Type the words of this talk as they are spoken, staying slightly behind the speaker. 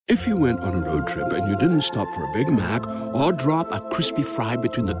If you went on a road trip and you didn't stop for a Big Mac or drop a crispy fry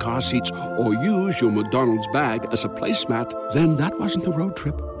between the car seats or use your McDonald's bag as a placemat, then that wasn't a road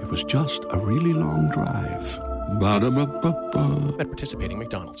trip. It was just a really long drive. Ba-da-ba-ba-ba. At participating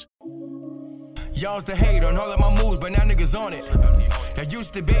McDonald's. Y'all's the hater on all of my moves, but now niggas on it. Y'all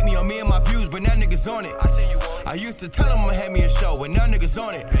used to bait me on me and my views, but now niggas on it. I used to tell them I'ma have me a show, but now niggas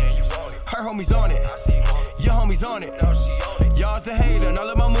on it. Her homies on it. Your homies on it. Y'all's the hater on all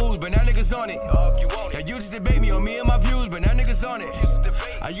of my moves, but now niggas on it. Y'all used to debate me on me and my views, but now niggas on it.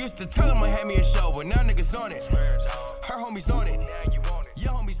 I used to tell them I'ma have me a show, but now niggas on it. Her homies on it.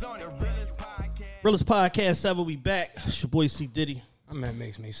 Your homies on it. Realest Podcast 7, we back. It's your boy C. Diddy. That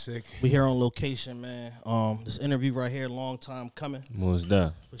makes me sick. We here on location, man. This interview right here, long time coming. What's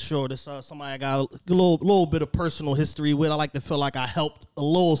that? For sure. This somebody I got a little bit of personal history with. I like to feel like I helped a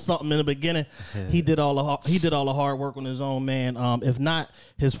little something in the beginning. He did all the hard work on his own, man. If not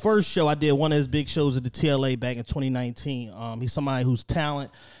his first show, I did one of his big shows at the TLA back in 2019. He's somebody whose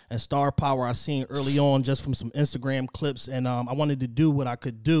talent and star power I seen early on just from some Instagram clips, and I wanted to do what I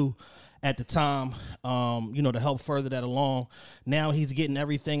could do at the time, to help further that along. Now he's getting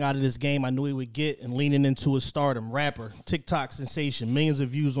everything out of this game I knew he would get and leaning into his stardom. Rapper, TikTok sensation, millions of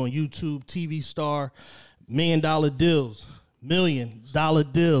views on YouTube, TV star, $1 million deals, $1 million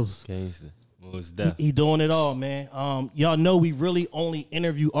deals. Gangsta. He doing it all, man. Y'all know we really only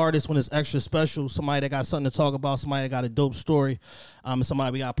interview artists when it's extra special, somebody that got something to talk about, somebody that got a dope story, and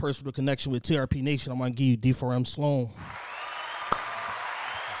somebody we got a personal connection with. TRP Nation, I'm going to give you D4M Sloan.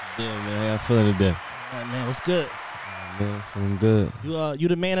 Yeah, man, how y'all feeling today? Right, man, what's good? Man, feeling good. You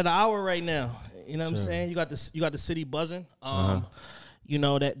the man of the hour right now. You know what I'm saying? You got the city buzzing. You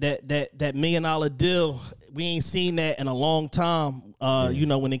know that $1 million deal. We ain't seen that in a long time.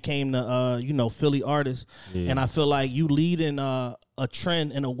 When it came to Philly artists, and I feel like you leading a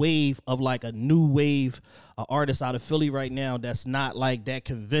trend and a wave of like a new wave of artists out of Philly right now. That's not like that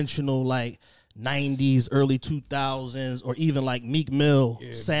conventional like 90s, early 2000s, or even like Meek Mill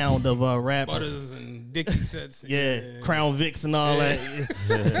sound of rappers. Butters and Dickie sets. Crown Vicks and all that.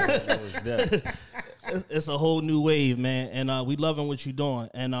 It's a whole new wave, man, and we loving what you're doing.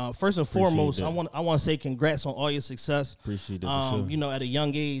 And first and foremost, I want to say congrats on all your success. Appreciate that. Sure. At a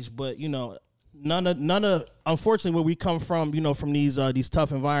young age, but none of unfortunately where we come from, from these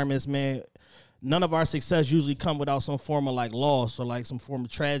tough environments, man. None of our success usually come without some form of like loss or like some form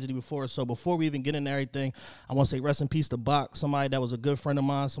of tragedy before. So before we even get into everything, I want to say rest in peace to Bach, somebody that was a good friend of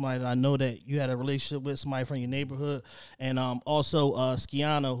mine, somebody that I know that you had a relationship with, somebody from your neighborhood, and also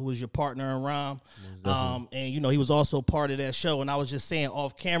Skiano, who was your partner in rhyme. And he was also part of that show. And I was just saying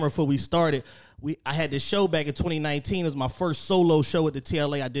off camera before we started, I had this show back in 2019. It was my first solo show at the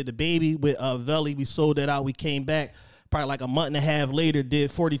TLA. I did The Baby with Velli. We sold that out. We came back probably like a month and a half later,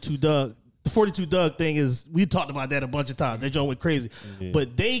 did 42 Doug. The 42 Doug thing is, we talked about that a bunch of times. That joint went crazy. Yeah.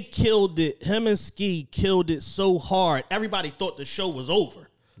 But they killed it. Him and Ski killed it so hard. Everybody thought the show was over.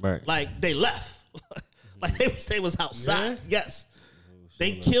 Right. Like, they left. Like, they was outside. Yeah. Yes.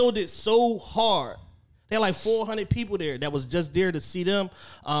 They killed it so hard. They had like 400 people there that was just there to see them.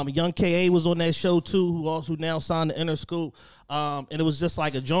 Young K.A. was on that show, too, who now signed to Interscope. And it was just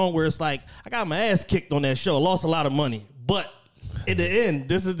like a joint where it's like, I got my ass kicked on that show. Lost a lot of money. But in the end,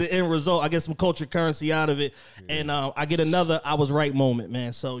 this is the end result. I get some culture currency out of it, and I get another I was right moment,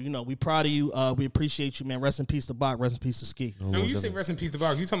 man. So, we proud of you. We appreciate you, man. Rest in peace to Bach. Rest in peace to Ski. And when you say rest in peace to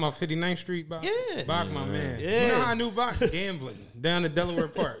Bach, you talking about 59th Street, Bach? Yeah. Bach, my man. Yeah. You know how I knew Bach? Gambling down at Delaware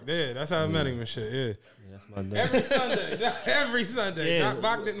Park. Yeah, that's how I met him and shit. Yeah. That's my dad. Every Sunday. Yeah.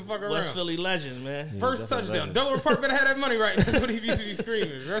 Bach didn't fuck around. West Philly legends, man. First touchdown. Delaware Park better have that money right. That's what he used to be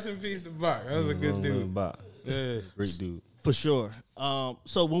screaming. Rest in peace to Bach. That was a good dude. Bach. Yeah. Great dude. For sure.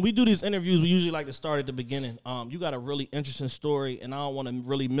 So when we do these interviews, we usually like to start at the beginning. You got a really interesting story, and I don't want to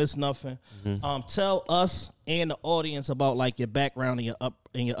really miss nothing. Mm-hmm. Tell us and the audience about like your background and your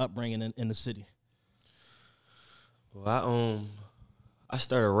upbringing in the city. Well, I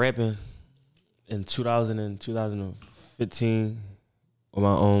started rapping in 2015 with my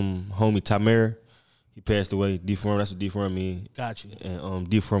homie Tamir. He passed away. D4M, that's what D4M mean. Got you. And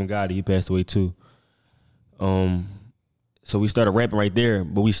D4M Gotti, he passed away too. So we started rapping right there,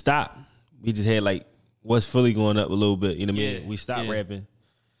 but we stopped. We just had like West Philly going up a little bit, you know what I mean? We stopped rapping.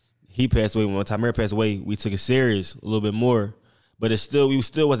 He passed away. When Tamir passed away, we took it serious a little bit more. But we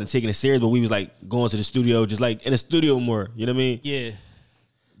still wasn't taking it serious, but we was like going to the studio, just like in the studio more, you know what I mean? Yeah.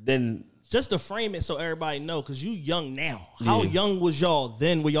 Then just to frame it so everybody know, because you young now. How young was y'all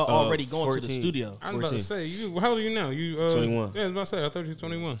then when y'all already going 14, to the studio? I'm about to say, how old are you now? You 21. Yeah, I was about to say, I thought you were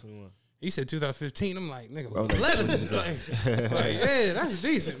 21. He said 2015. I'm like, nigga, 11. like, yeah, that's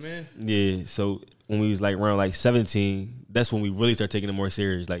decent, man. Yeah. So when we was like around like 17, that's when we really started taking it more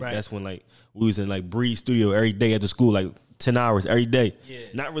serious. Like that's when like we was in like Breeze Studio every day after school, like 10 hours every day. Yeah.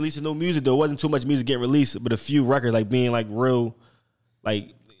 Not releasing no music though. It wasn't too much music getting released, but a few records like being like real,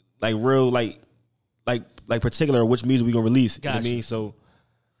 like particular which music we gonna release. Gotcha. You know what I mean? So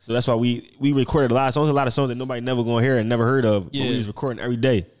that's why we recorded a lot of songs that nobody never gonna hear and never heard of. Yeah. But we was recording every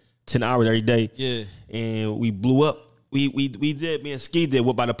day, 10 hours every day. Yeah. And we blew up. We did, me and Ski did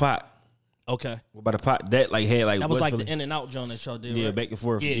What By The Pot. Okay. What By The Pot, that like had like that was West like Philly. The in and out joint that y'all did, yeah, right? Back and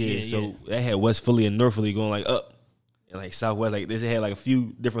forth. Yeah. So that had West Philly and North Philly going like up. And like Southwest, like this had like a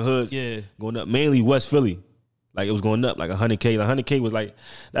few different hoods going up. Mainly West Philly. Like it was going up like 100K. Like 100K was like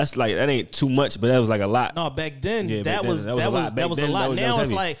that ain't too much, but that was like a lot. No, back then that was a lot. Now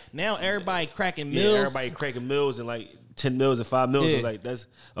it's like now everybody cracking mills. Yeah, everybody cracking mills and like 10 mils and 5 mils. So like that's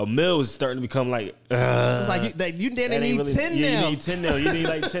a mill is starting to become like it's like you didn't need really, 10 now. You need 10 now. You need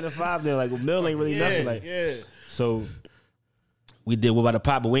like 10 or 5 now. Like a mill ain't really nothing. Like so we did What By The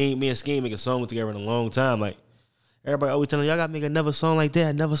Pot, but me and Scheme make a song together in a long time. Like everybody always telling y'all gotta make another song like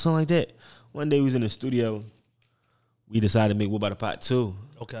that. One day we was in the studio. We decided to make What By The Pot 2.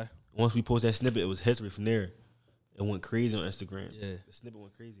 Okay. Once we posted that snippet, it was history from there. It went crazy on Instagram. Yeah. The snippet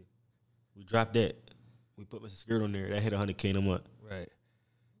went crazy. We dropped that. We put Mr. Skirt on there. That hit 100K in a month. Right.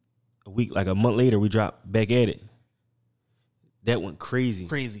 A month later, we dropped Back At It. That went crazy.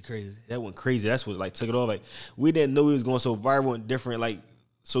 Crazy. That went crazy. That's what like took it off. Like we didn't know we was going so viral in different like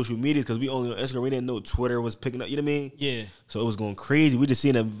social medias because we only on Instagram. We didn't know Twitter was picking up. You know what I mean? Yeah. So it was going crazy. We just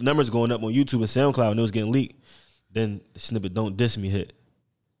seen the numbers going up on YouTube and SoundCloud and it was getting leaked. Then the snippet Don't Diss Me hit.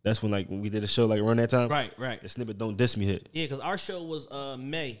 That's when like when we did a show like around that time. Right. The snippet Don't Diss Me hit. Yeah, because our show was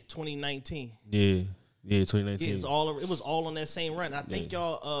May 2019. Yeah, 2019. Yeah, it was all on that same run. I think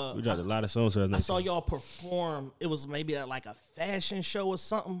y'all we dropped a lot of songs. So I saw y'all perform. It was maybe at like a fashion show or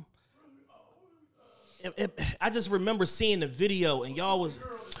something. I just remember seeing the video and y'all was.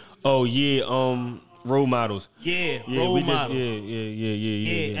 Oh yeah, Role Models. Yeah, Role Models.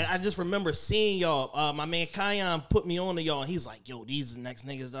 Yeah. And I just remember seeing y'all. My man Kion put me on to y'all, and he's like, "Yo, these are the next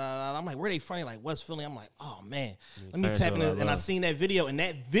niggas." I'm like, "Where they from?" Like West Philly. I'm like, "Oh man, let me tap in." And I seen that video, and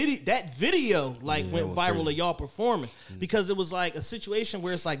that video like went viral of y'all performing because it was like a situation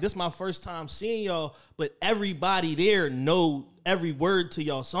where it's like this my first time seeing y'all, but everybody there know every word to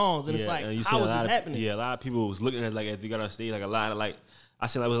y'all songs, and it's like, how is this happening? Yeah, a lot of people was looking at like if you got on stage, like a lot of like. I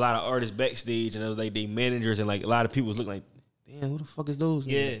seen like was a lot of artists backstage, and it was like they managers, and like a lot of people was looking like, damn, who the fuck is those?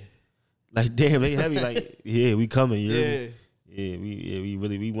 Yeah, like damn, they heavy. Like yeah, we coming.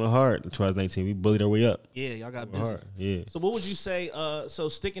 We went hard in 2019. We bullied our way up. Yeah, y'all got busy. Hard. Yeah. So what would you say? So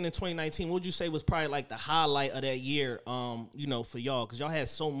sticking in 2019, what would you say was probably like the highlight of that year? For y'all, because y'all had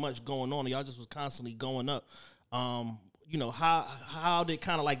so much going on, and y'all just was constantly going up. How did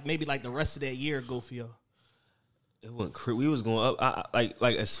kind of like maybe like the rest of that year go for y'all? It went we was going up. Like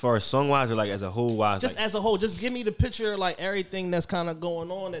as far as song wise or like as a whole wise. Just like, as a whole, just give me the picture of like everything that's kind of going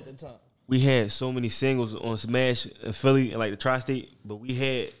on at the time. We had so many singles on Smash in Philly and like the Tri-State, but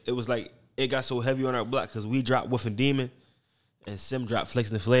it was like it got so heavy on our block because we dropped Wolf and Demon, and Sim dropped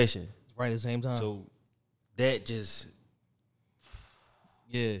Flexing and Flashing. Right at the same time. So that just.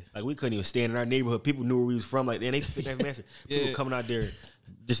 Yeah. Like we couldn't even stand in our neighborhood. People knew where we was from. Like they fit that master. People coming out there.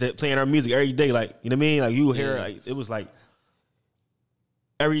 Just playing our music every day, like, you know what I mean? Like, you hear, like, it was like,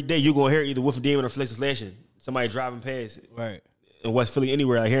 every day you gonna hear either Wolf of Demon or Flex and Flashing. Somebody driving past. Right. In West Philly,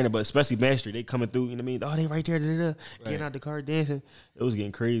 anywhere, like, hearing it, but especially Mastery, they coming through, you know what I mean? Oh, they right there, getting out the car, dancing. It was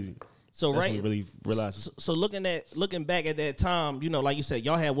getting crazy. So, that's when we really realized. So looking back at that time, like you said,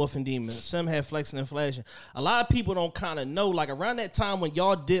 y'all had Wolf and Demon, Sim had Flexing and Flashing. A lot of people don't kind of know, like around that time when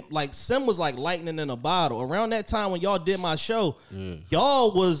y'all did, like Sim was like lightning in a bottle. Around that time when y'all did my show,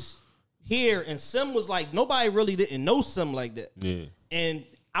 y'all was here and Sim was like, nobody really didn't know Sim like that. Yeah. And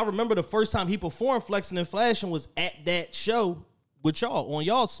I remember the first time he performed Flexing and Flashing was at that show with y'all, on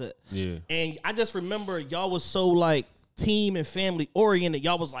y'all set. Yeah. And I just remember y'all was so like, team and family oriented.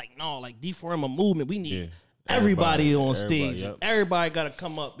 Y'all was like, no, like D4M a movement. We need everybody on stage. Everybody got to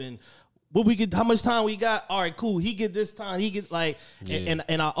come up and what we get. How much time we got? All right, cool. He get this time. He get like, and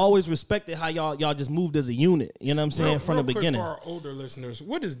I always respected how y'all just moved as a unit. You know what I'm saying from the beginning. For our older listeners,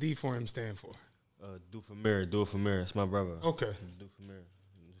 what does D4M stand for? Do for Mirror. Do it for Mirror. It's my brother. Okay. Do for Mirror.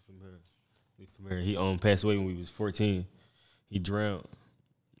 Do for Mirror. He passed away when we was 14. He drowned.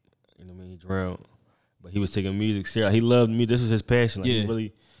 You know what I mean? He drowned. But he was taking music serious. He loved me. This was his passion. Like he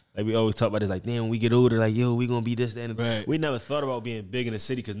really Like we always talk about this, like damn, when we get older, like yo, we gonna be this, that, and Right. we never thought about being big in the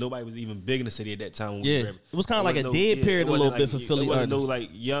city because nobody was even big in the city at that time. When we Yeah, were it was kind of like a dead period a little bit for Philly There wasn't artists. no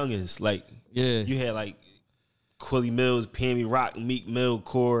like youngins, like Yeah. you had like Quilly Mills, Pammy Rock, Meek Mill,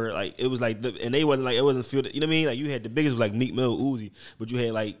 Core, like it was like, and they wasn't like it wasn't feel, you know what I mean? Like you had the biggest was like Meek Mill, Uzi, but you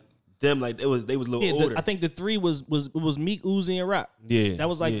had like them like they was a little older. I think the three was Meek, Uzi, and Rock. Yeah, that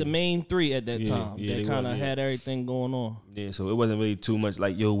was like yeah. the main three at that time. Yeah, that they kind of was, yeah. had everything going on. Yeah, so it wasn't really too much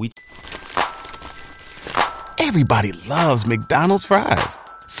like yo, we. Everybody loves McDonald's fries.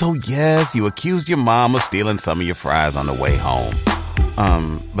 So yes, you accused your mom of stealing some of your fries on the way home.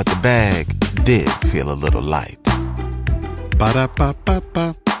 But the bag did feel a little light.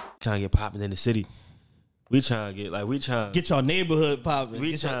 Ba-da-ba-ba-ba. Trying to get popping in the city. We trying to get Get your neighborhood popping.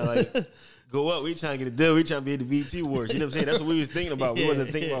 We trying to like go up. We trying to get a deal. We trying to be at the BT Wars. You know what I'm saying? That's what we was thinking about. We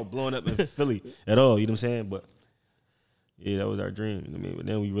wasn't thinking about blowing up in Philly at all. You know what I'm saying? But yeah, that was our dream. You know what I mean? But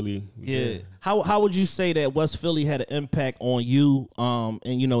then we did. How would you say that West Philly had an impact on you,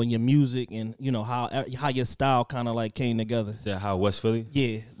 and you know, in your music, and you know how your style kind of like came together? Is that how West Philly?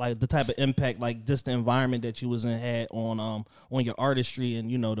 Yeah, like the type of impact, like just the environment that you was in had on your artistry,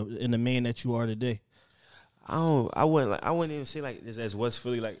 and you know, the man that you are today. I wouldn't even say like this as West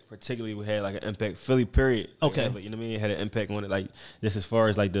Philly like particularly we had like an impact. Philly period. Like, Okay. you know what I mean? It had an impact on it like just as far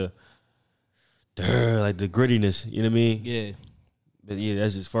as like the grittiness. You know what I mean? Yeah. But yeah,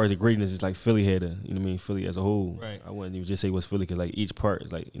 that's as far as the grittiness. It's like Philly had you know what I mean? Philly as a whole. Right. I wouldn't even just say West Philly because like each part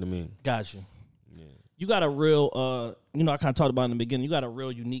is like, you know what I mean? Got you. You got a real, you know, I kind of talked about in the beginning. You got a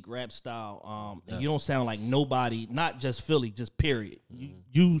real unique rap style, and you don't sound like nobody. Not just Philly, just period.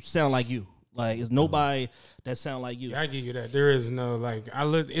 You sound like you. Like it's nobody that sound like you. Yeah, I give you that. There is no like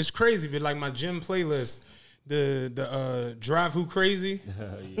it's crazy, but like my gym playlist, the Drive Who Crazy.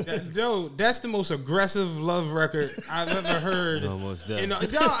 That's the most aggressive love record I've ever heard. Almost done. And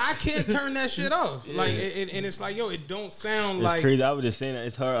I can't turn that shit off. Like and it's like, yo, it don't sound It's like crazy. I was just saying that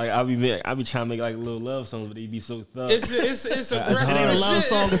it's hard. Like I be trying to make like little love songs, but they be so thug. it's aggressive. It ain't a as love shit.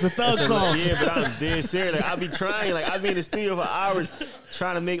 song, it's a thug song. Yeah, but I'm dead serious. Like I be trying. Like I be in the studio for hours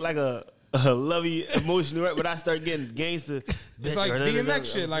trying to make like a lovey emotional rap, but I start getting gangster. It's like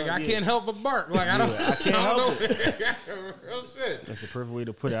DMX shit. Like I can't help but bark. Like I can't help it. Real shit. That's the perfect way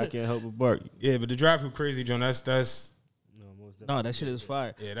to put it. I can't help but bark. Yeah, but the Drive Who Crazy, John. That's No, that shit is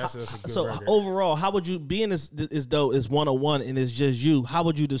fire. yeah, that's a good So record. overall, how would you being is though is 101 and it's just you? How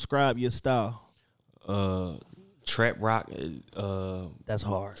would you describe your style? Trap rock. That's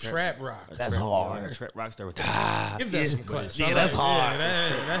hard. Trap rock. That's hard. Trap rock start with Give that some claps. Yeah, I that's like- hard.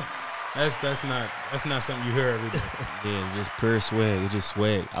 Yeah, that's not something you hear every day. Yeah, just pure swag. It's just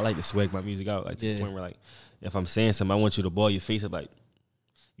swag. I like to swag my music out. Like to the point where like if I'm saying something, I want you to ball your face up like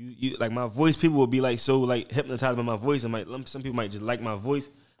you like my voice. People will be like so like hypnotized by my voice. And some people might just like my voice.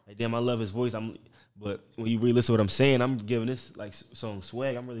 Like damn, I love his voice. But when you really listen to what I'm saying, I'm giving this like song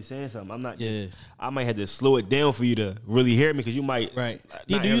swag. I'm really saying something. I'm not. Yeah. I might have to slow it down for you to really hear me because you might. Right. not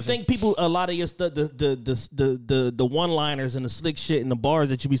Do you everything- think people a lot of your stuff the one liners and the slick shit and the bars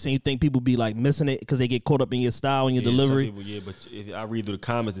that you be saying, you think people be like missing it because they get caught up in your style and your delivery? Some people, but if I read through the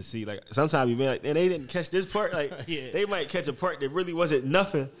comments to see, like sometimes you be like, and they didn't catch this part. Like they might catch a part that really wasn't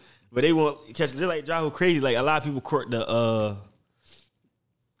nothing, but they won't catch it. Just like Drive Who Crazy. Like a lot of people caught the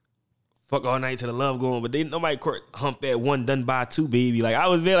fuck all night to the love going, but nobody caught hump at one done by two, baby. Like I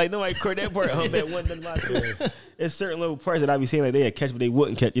was there, like nobody caught that part hump at one done by two. There's certain little parts that I be saying like they had catch, but they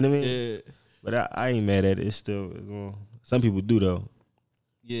wouldn't catch. You know what I mean? Yeah. But I ain't mad at it. It's still some people do though.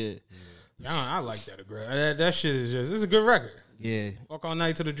 Yeah. I like that. That shit is just. It's a good record. Yeah. Fuck all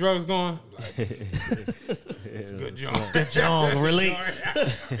night till the drugs going. Like, it's a good joint. Good job, really.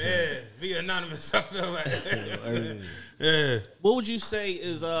 Yeah, be anonymous. I feel like. Yeah. What would you say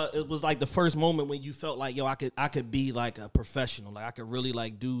is it was like the first moment when you felt like, yo, I could be like a professional, like I could really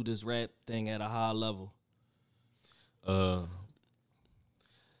like do this rap thing at a high level? The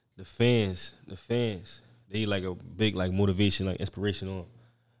fans, they like a big like motivation, like inspiration on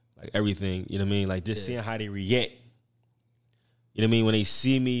like everything. You know what I mean? Like just seeing how they react. You know what I mean? When they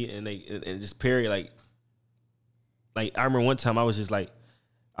see me and just period, like I remember one time I was just like,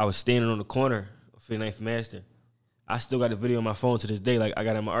 I was standing on the corner of 59th Master. I still got the video on my phone to this day. Like I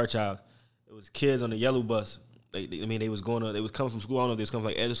got it in my archive. It was kids on the yellow bus. They was coming from school. I don't know if they was coming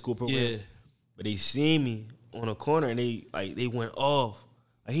from like after school program. Yeah. But they seen me on a corner and they went off.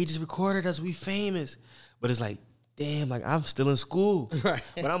 Like he just recorded us, we famous. But it's like, damn, like I'm still in school. Right.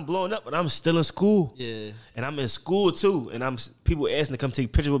 But I'm blowing up, but I'm still in school. Yeah. And I'm in school too. And people asking to come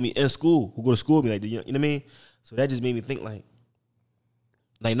take pictures with me in school, who go to school with me, like, you know what I mean? So that just made me think like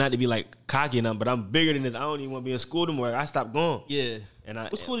not to be like cocky enough, but I'm bigger than this. I don't even want to be in school anymore. I stopped going. Yeah. And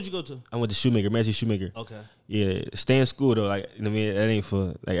what school did you go to? I went to Shoemaker, Massey Shoemaker. Okay. Yeah, stay in school though. Like, you know what I mean? That ain't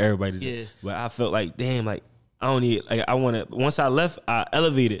for like everybody. Yeah. But I felt like, damn, like I don't need. Like I want to. Once I left, I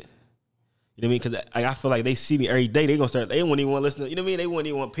elevated. You know what I mean? Because I feel like they see me every day. They gonna start. They won't even want to listen. You know what I mean? They won't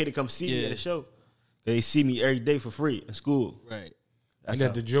even want to pay to come see me at the show. They see me every day for free in school. Right. I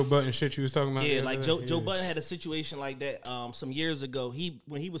got the Joe Budden shit you was talking about. Yeah, like Joe Budden had a situation like that some years ago.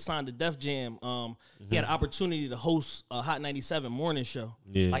 When he was signed to Def Jam, he had an opportunity to host a Hot 97 morning show,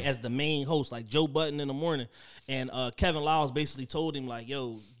 like as the main host, like Joe Budden in the morning. And Kevin Lyles basically told him like,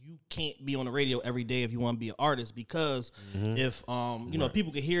 "Yo, you can't be on the radio every day if you want to be an artist because if you know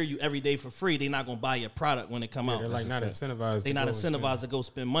people can hear you every day for free, they're not gonna buy your product when it come out. They're like not incentivized. They're not incentivized to go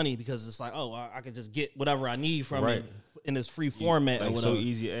spend money because it's like, oh, I could just get whatever I need from it in this free format. Like or whatever. so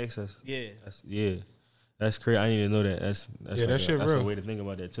easy access. Yeah. That's crazy. I didn't even know that. That's like that shit that's real. a way to think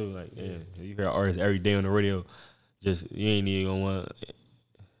about that too. Like, you hear artists every day on the radio, just you ain't even gonna want.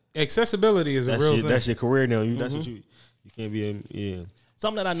 Accessibility is a real thing. That's your career now. That's what you can't be.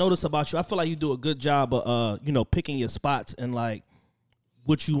 Something that I noticed about you, I feel like you do a good job of picking your spots and like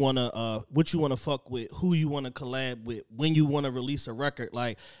what you wanna fuck with, who you wanna collab with, when you wanna release a record,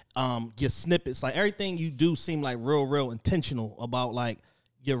 like your snippets, like everything you do seem like real intentional about like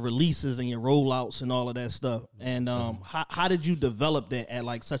your releases and your rollouts and all of that stuff. And how did you develop that at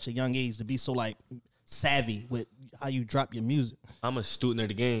like such a young age to be so like savvy with how you drop your music? I'm a student of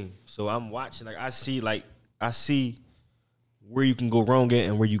the game, so I'm watching. Like I see where you can go wrong at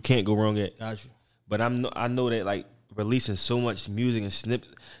and where you can't go wrong at. Got you. But I know that like releasing so much music and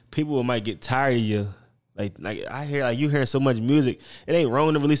people might get tired of you. Like I hear like you hearing so much music. It ain't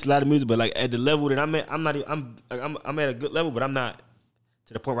wrong to release a lot of music, but like at the level that I'm at, I'm at a good level, but I'm not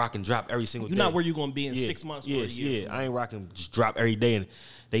to the point where I can drop every single day. You're not where you're gonna be in 6 months or a year. Yeah, I ain't rocking just drop every day and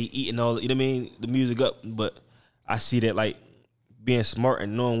they eating all, you know what I mean, the music up. But I see that like being smart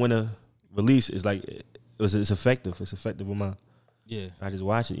and knowing when to release is like it's effective. It's effective with my. Yeah. I just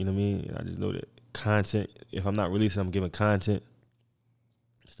watch it, you know what I mean? And I just know that content, if I'm not releasing, I'm giving content.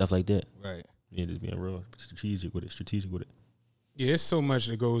 Stuff like that. Right. Yeah, just being real strategic with it. Yeah, it's so much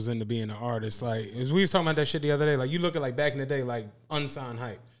that goes into being an artist. Like, as we was talking about that shit the other day, like you look at like back in the day, like unsigned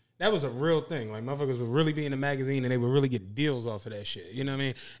hype. That was a real thing. Like motherfuckers would really be in the magazine and they would really get deals off of that shit. You know what I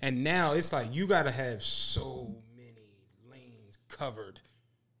mean? And now it's like you gotta have so many lanes covered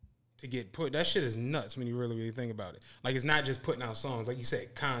to get put. That shit is nuts when you really think about it. Like it's not just putting out songs, like you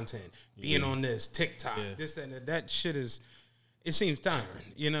said, content, being on this, TikTok, this, that, and that shit is. It seems tiring.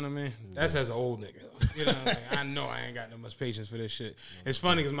 You know what I mean? That's as an old nigga. You know, like, I know I ain't got no much patience for this shit. It's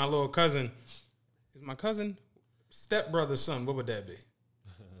funny because my little cousin, is my cousin stepbrother's son. What would that be?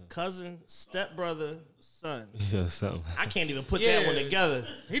 Cousin, stepbrother, son. Yeah, something. I can't even put that one together.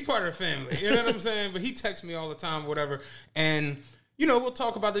 He part of the family. You know what I'm saying? But he texts me all the time, whatever. And, you know, we'll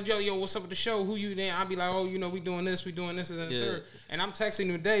talk about the show. Yo, what's up with the show? Who you there? I'll be like, oh, you know, we doing this, and the third. And I'm texting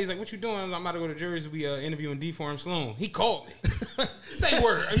him today. He's like, what you doing? I'm about to go to Jersey. We interviewing D4M Sloan. He called me. Say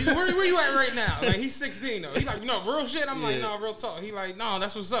word. Where you at right now? Like, he's 16, though. He's like, no, real shit? I'm like, no, real talk. He like, no,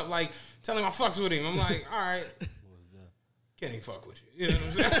 that's what's up. Like, tell him I fucks with him. I'm like, all right. Can't even fuck with you. You know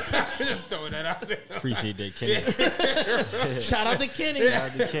what I'm saying? Just throwing that out there. Appreciate that, Kenny. Shout out to Kenny. Shout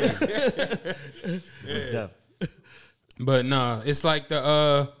out to Kenny. Yeah. But nah, it's like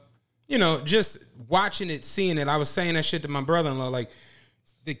you know, just watching it, seeing it. I was saying that shit to my brother-in-law. Like,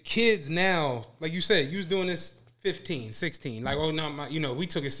 the kids now, like you said, you was doing this 15, 16. Like, oh, no, you know, we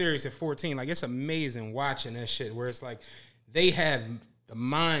took it serious at 14. Like, it's amazing watching that shit where it's like they have the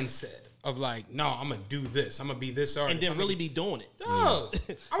mindset of like, no, I'm going to do this. I'm going to be this artist. And then really be doing it. Dog.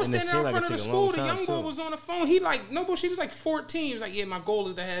 I was standing out in front of the school. The young boy was on the phone. He like, no bullshit. He was like 14. He was like, yeah, my goal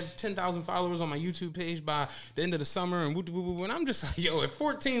is to have 10,000 followers on my YouTube page by the end of the summer. And woo-woo-woo. And I'm just like, yo, at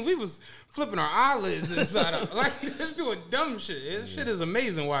 14, we was flipping our eyelids inside out. Like, just doing dumb shit. This shit is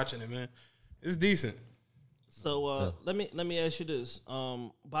amazing watching it, man. It's decent. So let me ask you this: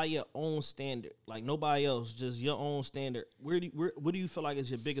 by your own standard, like nobody else, just your own standard. What do you feel like is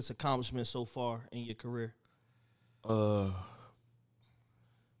your biggest accomplishment so far in your career?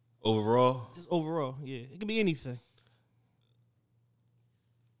 Overall, just overall, yeah. It could be anything.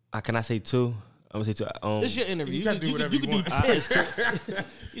 Can I say two? I'm gonna say two. This is your interview. You could do 10.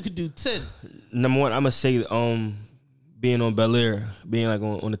 You could do 10. Number one, I'm gonna say being on Bel Air, being like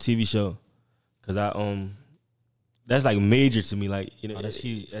on the TV show, cause that's like major to me. Like, you know, that's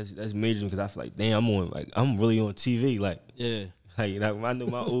huge. That's major because I feel like, damn, I'm really on TV. Like, yeah. Like, I know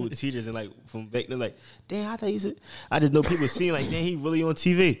my old teachers and like from back then, like, damn, I thought you said. I just know people seeing like, damn, he really on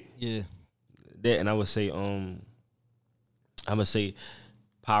TV. Yeah. That, and I would say, I'm gonna say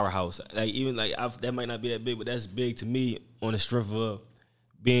Powerhouse. Like, even like that might not be that big, but that's big to me on the strength of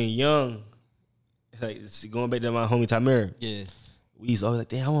being young, like going back to my homie Tamir. Yeah. We used to always like,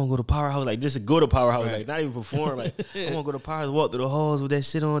 damn, I want to go to Powerhouse. Like, just to go to Powerhouse. Right. Like, not even perform. Like, I want to go to Powerhouse, walk through the halls with that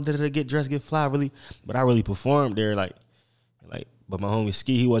shit on, get dressed, get fly, really. But I really performed there, like, but my homie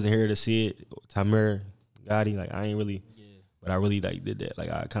Ski, he wasn't here to see it. Tamir, Gotti, like, I ain't really, but I really, like, did that. Like,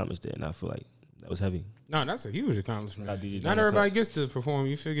 I accomplished that, and I feel like that was heavy. No, that's a huge accomplishment. DJ Not everybody gets to perform.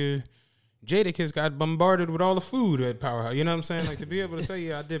 You figure Jadakiss got bombarded with all the food at Powerhouse. You know what I'm saying? Like, to be able to say,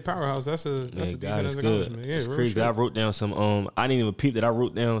 yeah, I did Powerhouse, that's a decent accomplishment. Yeah, it's real crazy. shit. I wrote down some, I didn't even peep that I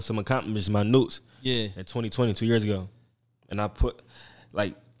wrote down some accomplishments in my notes. Yeah. In 2020, 2 years ago. And I put,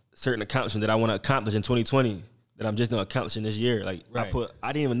 like, certain accomplishments that I want to accomplish in 2020 that I'm just not accomplishing this year. Like, Right.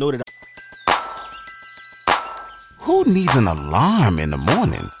 I didn't even know that. Who needs an alarm in the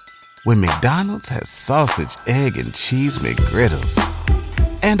morning when McDonald's has sausage, egg, and cheese McGriddles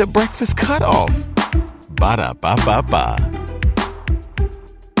and a breakfast cutoff? Ba-da-ba-ba-ba.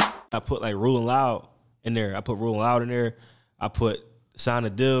 I put, like, Rolling Loud in there. I put Rolling Loud in there. I put Sign a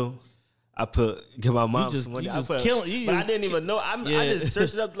Deal. I put Give My Mom some money. I didn't even know. I just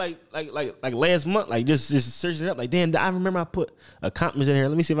searched it up like last month. Like just searching it up. Like, damn, I remember I put accomplishments in here.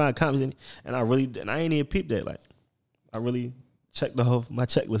 Let me see if I accomplished any. And I ain't even peeped that. Like, I really checked off my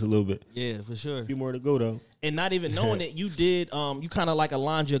checklist a little bit. Yeah, for sure. A few more to go though. And not even knowing it, you did. You kind of like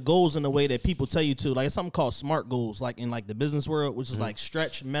aligned your goals in a way that people tell you to. Like, it's something called SMART goals, like in like the business world, which is like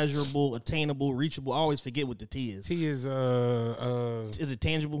stretch, measurable, attainable, reachable. I always forget what the T is. T is Is it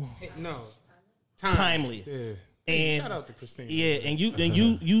tangible? no, Timely. Yeah. And shout out to Christine. Yeah, and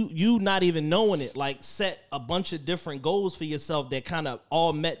you not even knowing it, like set a bunch of different goals for yourself that kind of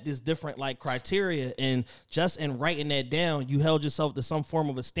all met this different like criteria, and just in writing that down, you held yourself to some form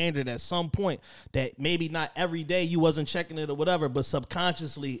of a standard at some point that maybe not every day you wasn't checking it or whatever, but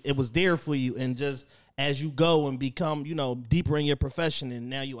subconsciously it was there for you, and just as you go and become, deeper in your profession, and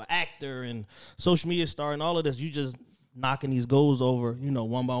now you're an actor and social media star and all of this, you just knocking these goals over,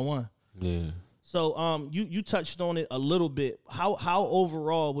 one by one. Yeah. So you touched on it a little bit. How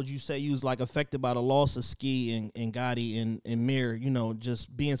overall would you say you was like affected by the loss of Ski and Gotti and Mir,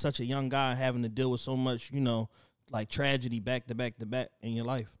 just being such a young guy having to deal with so much, like tragedy back to back to back in your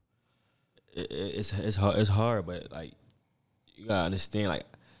life? It's hard, but like you gotta understand, like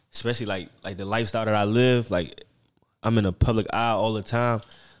especially like the lifestyle that I live, like I'm in a public eye all the time,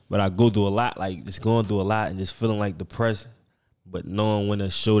 but I go through a lot, like just going through a lot and just feeling like depressed. But knowing when to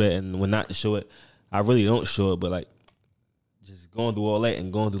show that and when not to show it, I really don't show it. But like, just going through all that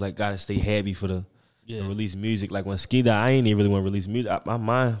and going through like, gotta stay happy for the release music. Like when Ski died, I ain't even really want to release music. My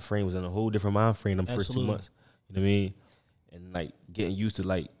mind frame was in a whole different mind frame them first 2 months. You know what I mean? And like getting used to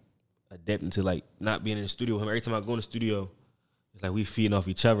like adapting to like not being in the studio with him. Every time I go in the studio, it's like we feeding off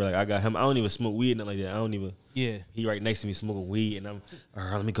each other. Like I got him. I don't even smoke weed, nothing like that. I don't even. Yeah. He right next to me smoking weed, and I'm all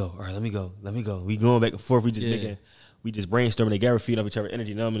right. Let me go. All right, let me go. We going back and forth. We just brainstorming together, feeding off each other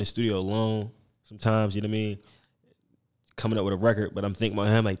energy. Now I'm in the studio alone sometimes, you know what I mean? Coming up with a record, but I'm thinking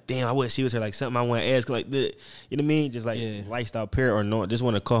about him like, damn, I wish he was here, like something I want to ask, like this. You know what I mean? Just like lifestyle period or no, just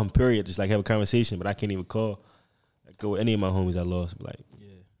want to call him period, just like have a conversation, but I can't even call. Like go with any of my homies I lost, but like,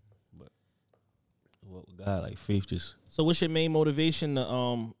 but God, like faith just. So what's your main motivation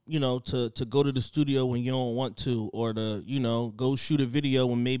to, to go to the studio when you don't want to, or to, go shoot a video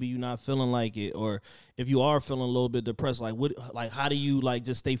when maybe you're not feeling like it, or if you are feeling a little bit depressed, like how do you like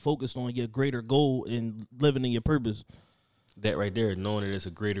just stay focused on your greater goal and living in your purpose? That right there, knowing that there's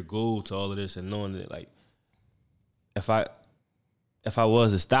a greater goal to all of this, and knowing that like if I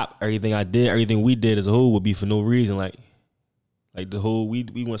was to stop everything I did, everything we did as a whole would be for no reason. Like the whole we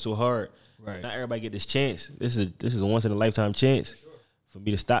went so hard. Right. Not everybody get this chance. This is a once in a lifetime chance. For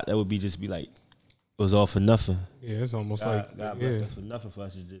me to stop, that would be just be like it was all for nothing. Yeah, it's almost like God bless us for nothing for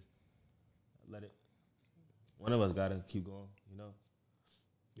us to just let it. One of us gotta keep going,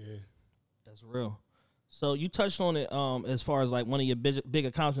 Yeah, that's real. So you touched on it as far as like one of your big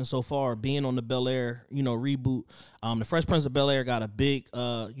accomplishments so far, being on the Bel Air, reboot. The Fresh Prince of Bel Air got a big,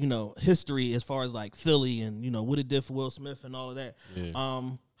 history as far as like Philly and what it did for Will Smith and all of that. Yeah.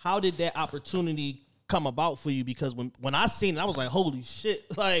 How did that opportunity come about for you? Because when I seen it, I was like, holy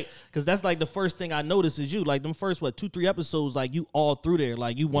shit. Like, because that's like the first thing I noticed is you. Like them first, 2-3 episodes, like you all through there.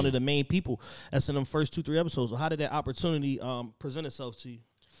 Like you one of the main people that's in them first 2-3 episodes. So how did that opportunity present itself to you?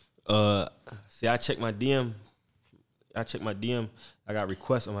 See, I checked my DM. I got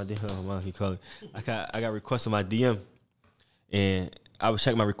requests on my DM. Oh, man, he called it. I got requests on my DM. And I was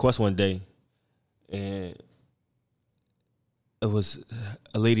checking my request one day. And it was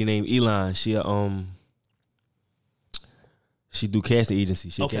a lady named Elon. She do casting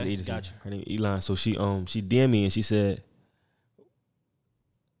agency. She a casting agency. Gotcha. Her name Elon. So she DM'd me and she said,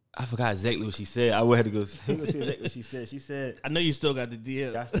 I forgot exactly what she said. I would have to go see exactly what she said. She said, I know you still got the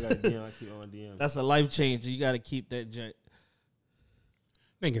DM. I still got the DM. I keep on DM. That's a life changer. You got to keep that joint.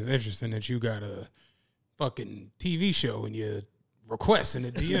 I think it's interesting that you got a fucking TV show and your requests in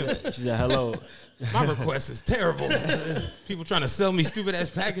the DM. She said, hello. My request is terrible. People trying to sell me stupid ass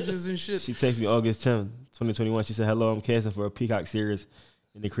packages and shit. She texted me August 10th, 2021. She said, hello, I'm casting for a Peacock series,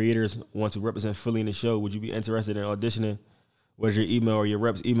 and the creators want to represent Philly in the show. Would you be interested in auditioning? What's your email or your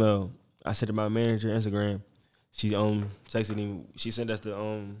rep's email? I sent to my manager Instagram. She texted him. She sent us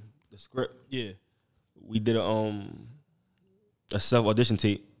the script. Yeah. We did a self audition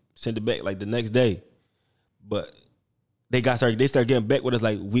tape. Sent it back like the next day, but they started getting back with us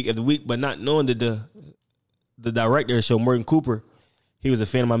like week after week, but not knowing that the director of the show, Morgan Cooper, he was a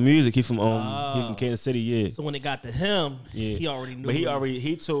fan of my music. He from Kansas City. Yeah. So when it got to him, he already knew. But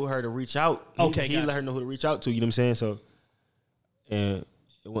he told her to reach out. He let her know who to reach out to. You know what I'm saying? So. And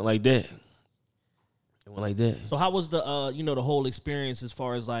it went like that. So how was the the whole experience as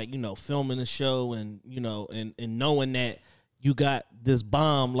far as like, filming the show and, and knowing that you got this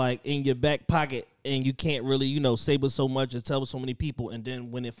bomb like in your back pocket and you can't really, say with so much or tell with so many people, and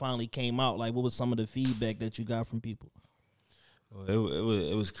then when it finally came out, like what was some of the feedback that you got from people? It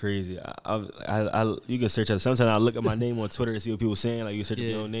was crazy. You can search it. Sometimes I look at my name on Twitter to see what people saying. Like you search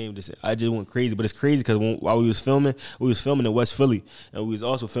your own name. I just went crazy. But it's crazy because while we was filming in West Philly, and we was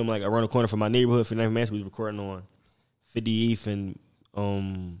also filming like around the corner from my neighborhood. 59th Mansion, we was recording on 50th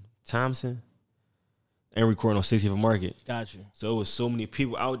and Thompson, and recording on 60th Market. Gotcha. So it was so many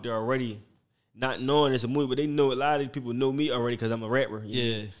people out there already, not knowing it's a movie, but they know a lot of these people know me already because I'm a rapper.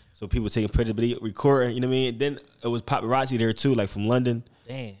 You know? So people taking pictures, but they recording, you know what I mean? Then it was paparazzi there too, like from London.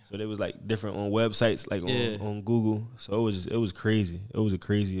 Damn. So they was like different on websites, like on Google. So it was crazy. It was a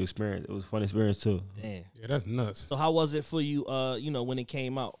crazy experience. It was a fun experience too. Damn. Yeah, that's nuts. So how was it for you, when it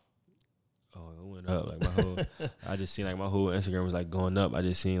came out? Oh, it went up. Like my whole, I just seen like my whole Instagram was like going up. I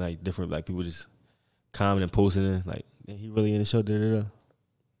just seen like different like people just commenting, posting it. Like, man, he really in the show. It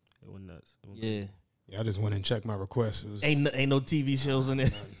went nuts. Yeah. Yeah, I just went and checked my requests. Ain't no TV shows in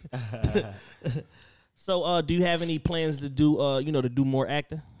there. So, do you have any plans to do, to do more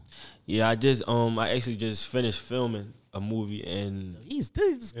acting? Yeah, I actually just finished filming a movie, and He's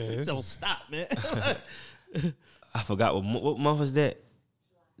don't stop, man. I forgot what month was that?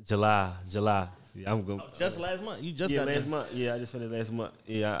 July. Yeah, I'm going. Just last month. You just got last done. month. Yeah, I just finished last month.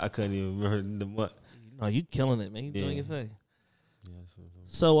 Yeah, I couldn't even remember the month. No, you killing it, man. You doing your thing. Yeah,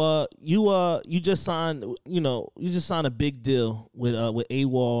 So you just signed a big deal with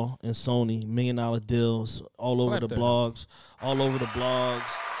AWOL and Sony, $1 million deals all over the blogs,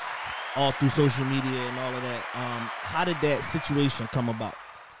 all through social media and all of that. How did that situation come about?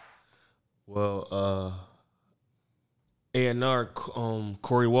 Well, A&R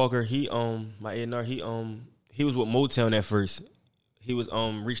Corey Walker, my A&R, he was with Motown at first. He was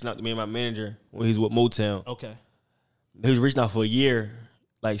reaching out to me and my manager when he was with Motown. Okay. He was reaching out for a year,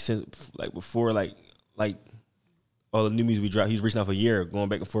 before all the new music we dropped. He was reaching out for a year, going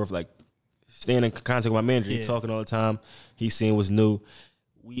back and forth, like staying in contact with my manager. He talking all the time. He seeing what's new.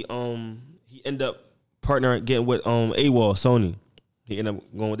 He ended up partnering, getting with AWOL Sony. He ended up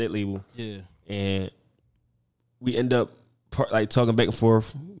going with that label. Yeah. And we end up talking back and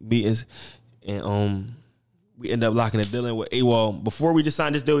forth, meetings, and we end up locking a deal in with AWOL. Before we just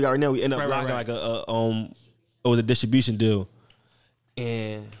signed this deal we got right now, we end up locking like it was a distribution deal.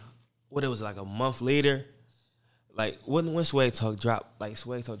 And what it was like a month later, like when Swag Talk dropped, then?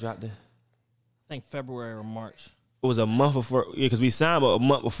 I think February or March. It was a month before, because we signed a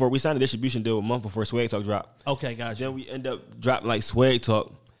month before. We signed a distribution deal a month before Swag Talk dropped. Okay, gotcha. Then we end up dropping like Swag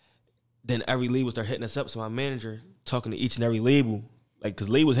Talk. Then every label started hitting us up. So my manager talking to each and every label, like, because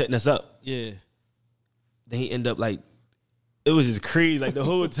labels hitting us up. Yeah. Then he ended up like, it was just crazy. Like the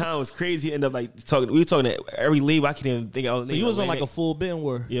whole time was crazy. He ended up like talking. We were talking to every label. I can't even think of all the names. So you was on like a full bidding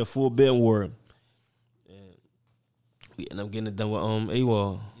war. Yeah, full bidding war. And we ended up getting it done with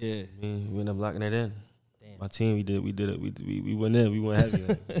AWOL. Yeah. We ended up locking that in. Damn. My team, we did it. We went in. We went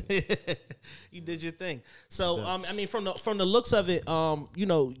heavy. You did your thing. So I mean, from the looks of it,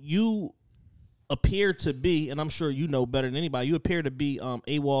 you appear to be, and I'm sure you know better than anybody, you appear to be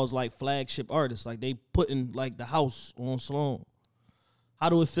AWOL's like flagship artist. Like they putting like the house on Sloan. How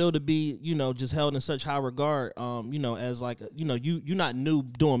do it feel to be, just held in such high regard? As like, you're not new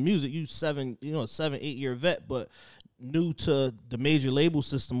doing music. You 7-8 year vet, but new to the major label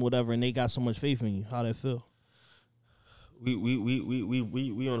system, whatever, and they got so much faith in you. How that feel? We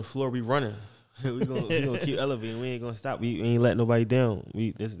on the floor. We running. we gonna keep elevating. We ain't gonna stop. We ain't letting nobody down.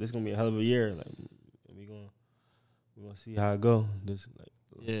 This gonna be a hell of a year. Like we gonna see how it go.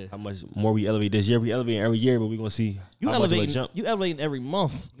 how much more we elevate this year. We elevate every year, but we gonna see how much of a jump. You elevating every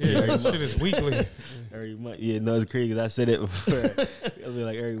month. Yeah, that shit is weekly. Every month. Yeah, no, it's crazy because I said it before. We elevate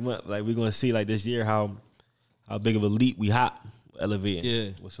like every month. Like we gonna see like this year how big of a leap we hop elevating. Yeah,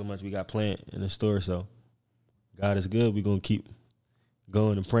 with so much we got planned in the store. So God is good. We gonna keep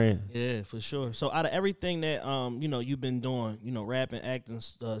going and praying. Yeah, for sure. So out of everything that you've been doing, rapping, acting,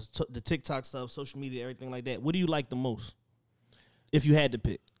 the TikTok stuff, social media, everything like that, what do you like the most? If you had to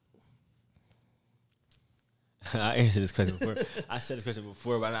pick. I answered this question before. I said this question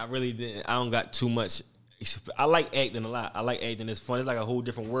before, but I really didn't. I don't got too much. I like acting a lot. I like acting. It's fun. It's like a whole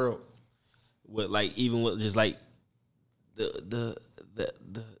different world. With like even with just like the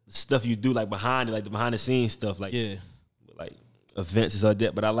stuff you do like behind it, like the behind the scenes stuff, like like events and stuff like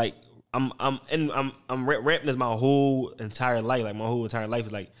that. But I like I'm rapping is my whole entire life. Like my whole entire life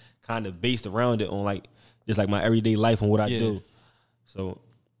is like kind of based around it on like just like my everyday life and what I do. So,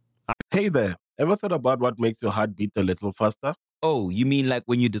 hey there. Ever thought about what makes your heart beat a little faster? Oh, you mean like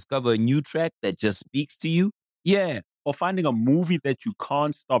when you discover a new track that just speaks to you? Yeah, or finding a movie that you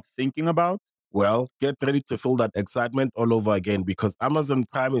can't stop thinking about? Well, get ready to feel that excitement all over again because Amazon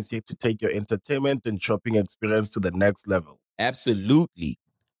Prime is here to take your entertainment and shopping experience to the next level. Absolutely.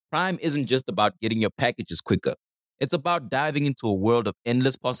 Prime isn't just about getting your packages quicker. It's about diving into a world of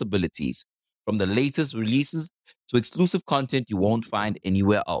endless possibilities, from the latest releases to exclusive content you won't find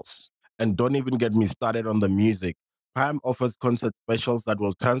anywhere else. And don't even get me started on the music. Prime offers concert specials that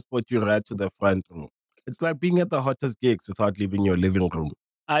will transport you right to the front row. It's like being at the hottest gigs without leaving your living room.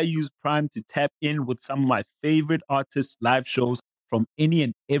 I use Prime to tap in with some of my favorite artists' live shows from any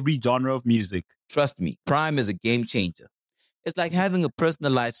and every genre of music. Trust me, Prime is a game changer. It's like having a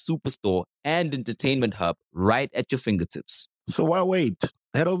personalized superstore and entertainment hub right at your fingertips. So why wait?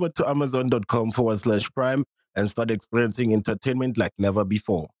 Head over to amazon.com/Prime and start experiencing entertainment like never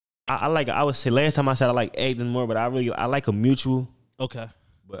before. I would say last time I said I like acting more, but I like a mutual. Okay.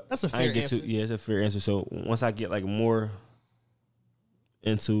 But that's a fair answer. Yeah, it's a fair answer. So once I get like more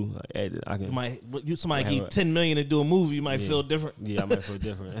into acting, I can. Somebody give you $10 million to do a movie, you might feel different. Yeah, I might feel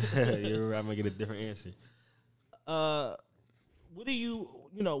different. You're right, I might get a different answer.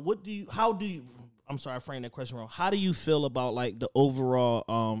 I'm sorry, I framed that question wrong. How do you feel about like the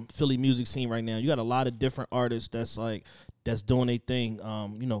overall Philly music scene right now? You got a lot of different artists that's doing their thing,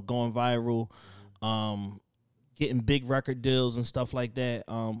 going viral, getting big record deals and stuff like that.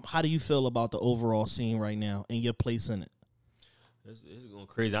 How do you feel about the overall scene right now and your place in it? It's going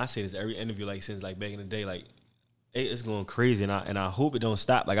crazy. I say this every interview, like since like back in the day, like it's going crazy, and I hope it don't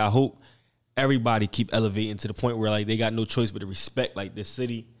stop. Like I hope everybody keep elevating to the point where like they got no choice but to respect like the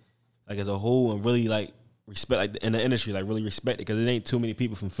city, like as a whole, and really like respect like in the industry, like really respect it, because it ain't too many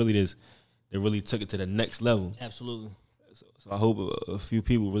people from Philly that really took it to the next level. Absolutely. So I hope a few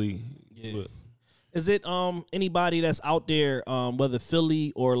people really. Yeah. Is it anybody that's out there, whether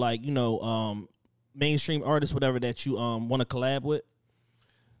Philly or like mainstream artists, whatever, that you want to collab with?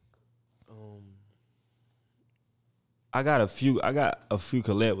 I got a few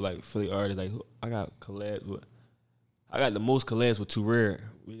collabs with like Philly artists. Like I got the most collabs with Too Rare.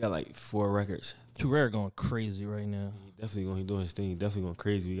 We got like 4 records. Too Rare going crazy right now. He doing his thing. He definitely going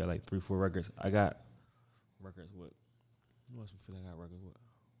crazy. We got like 3-4 records. I got records with. Who else I got records with?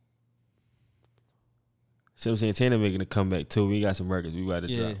 Sim Santana making a comeback too. We got some records we got to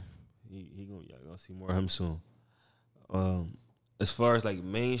drop. Y'all gonna see more of him soon. As far as like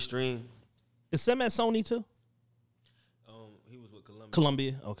mainstream, is Sim at Sony too? He was with Columbia.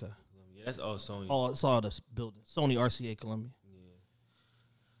 Columbia, okay. Yeah, that's all Sony. Oh, it's all this building. Sony RCA Columbia.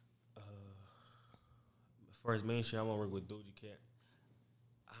 Yeah. As far as mainstream, I want to work with Doja Cat.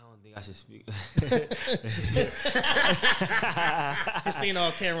 I don't think I should speak. Christine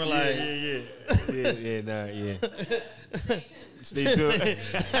on camera like yeah. Stay tuned.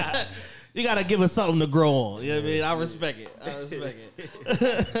 You gotta give us something to grow on. You know what I mean? I respect it.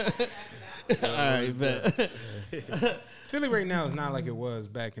 All right, bet. Philly right now is not like it was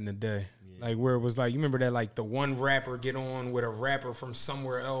back in the day. Like where it was like, you remember that like the one rapper get on with a rapper from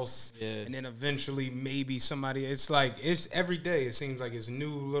somewhere else, and then eventually maybe somebody. It's like it's every day. It seems like it's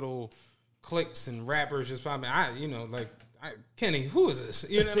new little cliques and rappers just popping. Kenny, who is this?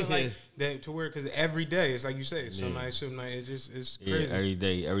 You know, like that to where because every day it's like you say, some night, it's crazy. Yeah, every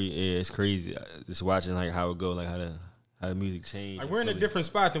day, it's crazy. Just watching like how it go, like how the music changed. Like we're in a different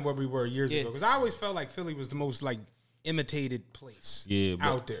spot than what we were years ago. Because I always felt like Philly was the most like imitated place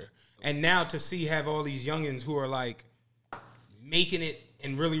out there. And now to have all these youngins who are like making it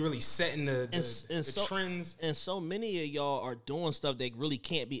and really setting the trends. And so many of y'all are doing stuff that really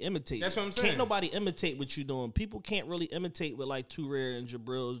can't be imitated. That's what I'm saying. Can't nobody imitate what you doing. People can't really imitate what like Too Rare and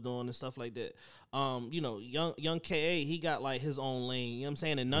Jabril's doing and stuff like that. Young KA, he got like his own lane. You know what I'm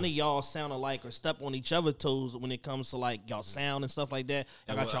saying? And none of y'all sound alike or step on each other's toes when it comes to like y'all sound and stuff like that.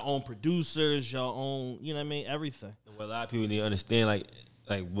 Y'all got your own producers, your own, you know what I mean? Everything. What a lot of people need to understand,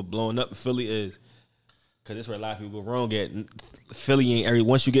 like what blowing up in Philly is. Cause that's where a lot of people go wrong at. Philly ain't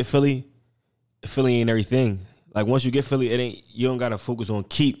once you get Philly ain't everything. Like once you get Philly, you don't gotta focus on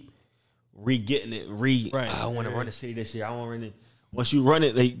keep re-getting it, right. I wanna run the city this year. I wanna run it. Once you run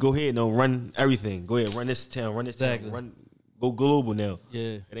it, like go ahead, run everything. Go ahead, run this town, Exactly. go global now.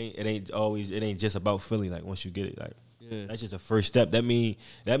 Yeah. It ain't just about Philly, like once you get it. Like that's just a first step. That mean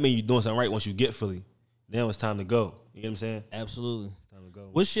you're doing something right once you get Philly. Now it's time to go. You know what I'm saying? Absolutely. Time to go.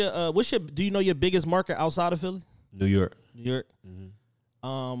 What's your do you know your biggest market outside of Philly? New York. Mm-hmm.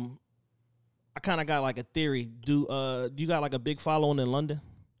 I kind of got like a theory. Do you got like a big following in London?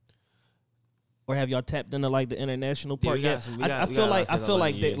 Or have y'all tapped into like the international part yet? I feel like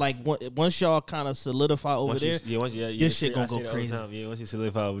that like once y'all kind of solidify over there, your shit gonna go crazy. Yeah, once you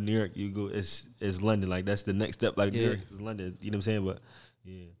solidify over New York, you go. It's London. Like that's the next step. Like New York is London. You know what I'm saying? But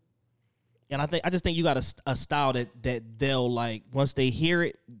yeah. And I just think you got a style that they'll like once they hear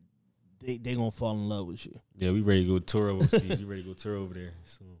it, they gonna fall in love with you. Yeah, we ready to go tour overseas. We ready to go tour over there.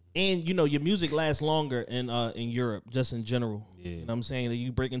 So. And your music lasts longer in Europe, just in general. Yeah. You know what I'm saying? That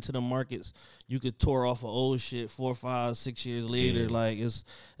you break into the markets, you could tour off of old shit 4, 5, 6 years later. Yeah. Like it's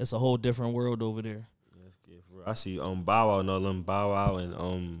a whole different world over there. I see Bow Wow and all them Bow Wow and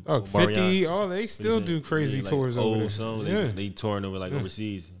 50, they still do crazy tours over there. Songs, they touring over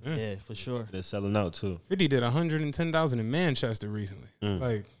overseas. Yeah, for sure. They're selling out too. 50 did 110,000 in Manchester recently.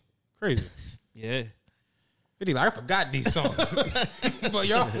 Like crazy. Yeah. 50 like I forgot these songs. But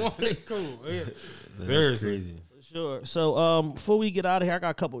y'all want it cool. Yeah. Seriously. Crazy. For sure. So before we get out of here, I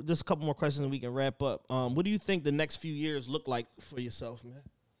got a couple more questions and we can wrap up. What do you think the next few years look like for yourself, man?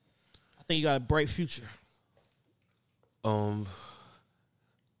 I think you got a bright future. I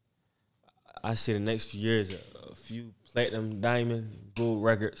see the next few years a few platinum, diamond, gold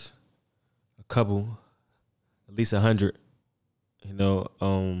records, a couple, at least 100.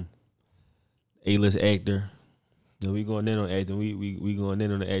 A-list actor. We going in on acting. We going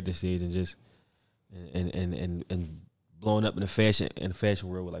in on the acting stage and just and blowing up in the fashion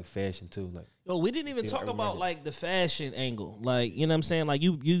world with like fashion too. Like we didn't even talk about like the fashion angle. Like, you know what I'm saying? Like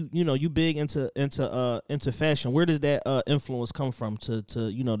you big into fashion. Where does that influence come from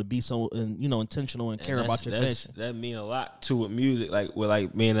to be so intentional and care about your fashion? That mean a lot too with music. Like with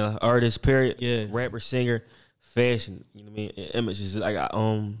like being an artist, period. Yeah. Rapper, singer, fashion. You know what I mean? Images. Like I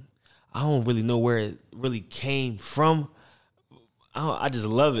don't really know where it really came from. I just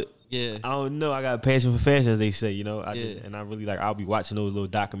love it. Yeah. I don't know. I got a passion for fashion, as they say, I really I'll be watching those little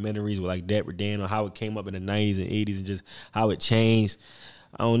documentaries with like Dapper Dan on how it came up in the 90s and 80s and just how it changed.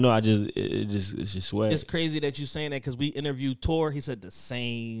 I don't know. It's just swag. It's crazy that you saying that because we interviewed Tor. He said the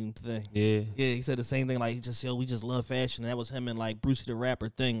same thing. Yeah. Yeah, he said the same thing. Like, we just love fashion. And that was him and like Brucey the Rapper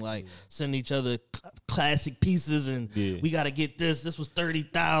thing. Like, sending each other classic pieces and we got to get this. This was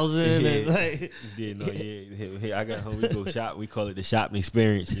 30,000. Yeah. And like, I got home. We go shop. We call it the shopping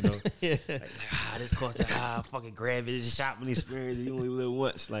experience, Yeah. Like, this costs fucking grab it. It's a shopping experience. You only live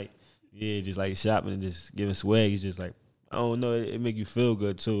once. Like, just like shopping and just giving swag. It's just like, I don't know. It make you feel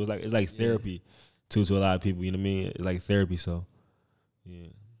good too. It's like therapy too to a lot of people. You know what I mean? It's like therapy. So, yeah,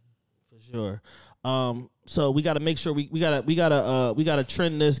 for sure. So we got to make sure we gotta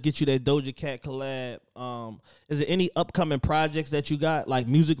trend this. Get you that Doja Cat collab. Is there any upcoming projects that you got like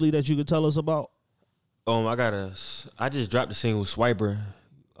musically that you could tell us about? I just dropped the single Swiper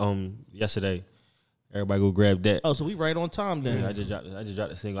yesterday. Everybody go grab that. Oh, so we right on time then. Yeah, I just dropped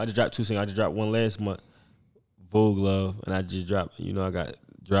the single. I just dropped 2 singles. I just dropped one last month. Vogue Love, and I just dropped, I got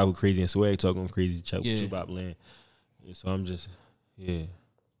Drive with Crazy and Swag Talking Crazy, Chubop Land. Yeah, so I'm just, on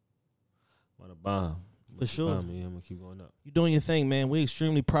a bomb. For sure. I'm going to keep going up. You're doing your thing, man. We're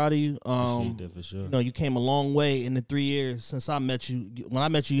extremely proud of you. For sure. You came a long way in the 3 years since I met you. When I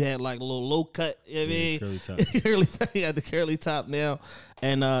met you, you had like a little low cut. Curly top. You had the curly top now.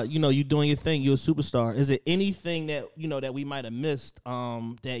 And, you're doing your thing. You're a superstar. Is there anything that, that we might have missed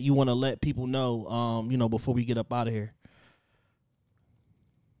that you want to let people know, before we get up out of here?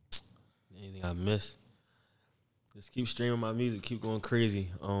 Anything I missed? Just keep streaming my music. Keep going crazy.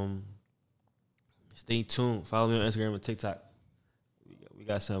 Stay tuned. Follow me on Instagram and TikTok. We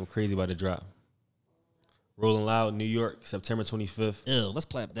got something crazy about to drop. Rolling Loud, New York, September 25th. Ew, let's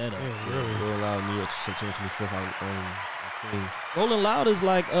clap that up. Yeah, really. Rolling Loud, New York, September 25th. Rolling Loud is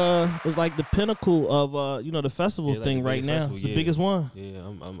like the pinnacle of the festival like thing the right biggest now. festival, It's the biggest one. Yeah,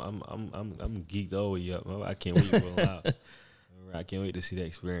 I'm geeked all the way up. I can't wait to Rolling Loud. I can't wait to see that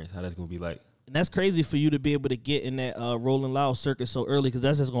experience. How that's gonna be like. And that's crazy for you to be able to get in that Rolling Loud circuit so early, because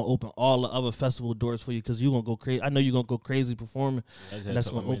that's just gonna open all the other festival doors for you. Because you're gonna go crazy. I know you're gonna go crazy performing. And that's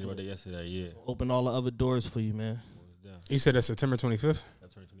gonna open all the other doors for you, man. You said that's September 25th.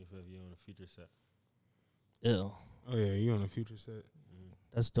 September 25th. You on a feature set. Yeah. Oh yeah, you on a future set.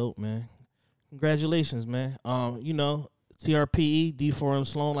 That's dope, man. Congratulations, man. TRPE, D4M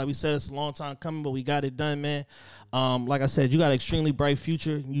Sloan, like we said, it's a long time coming, but we got it done, man. Like I said, you got an extremely bright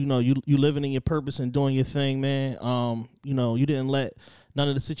future. You know, you living in your purpose and doing your thing, man. You didn't let none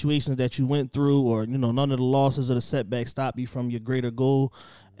of the situations that you went through or, none of the losses or the setbacks stop you from your greater goal.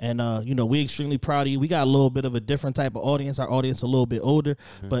 And, we're extremely proud of you. We got a little bit of a different type of audience. Our audience a little bit older.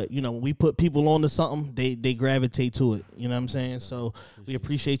 But, when we put people onto something, they gravitate to it. You know what I'm saying? So we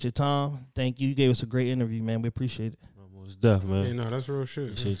appreciate your time. Thank you. You gave us a great interview, man. We appreciate it. Stuff, man. Yeah, no, that's real shit.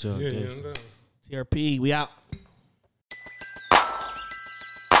 Appreciate y'all. Yeah, TRP, we out.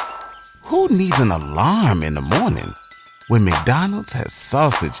 Who needs an alarm in the morning when McDonald's has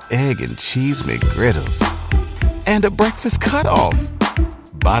sausage, egg, and cheese McGriddles and a breakfast cutoff?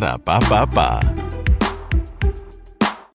 Ba-da-ba-ba-ba.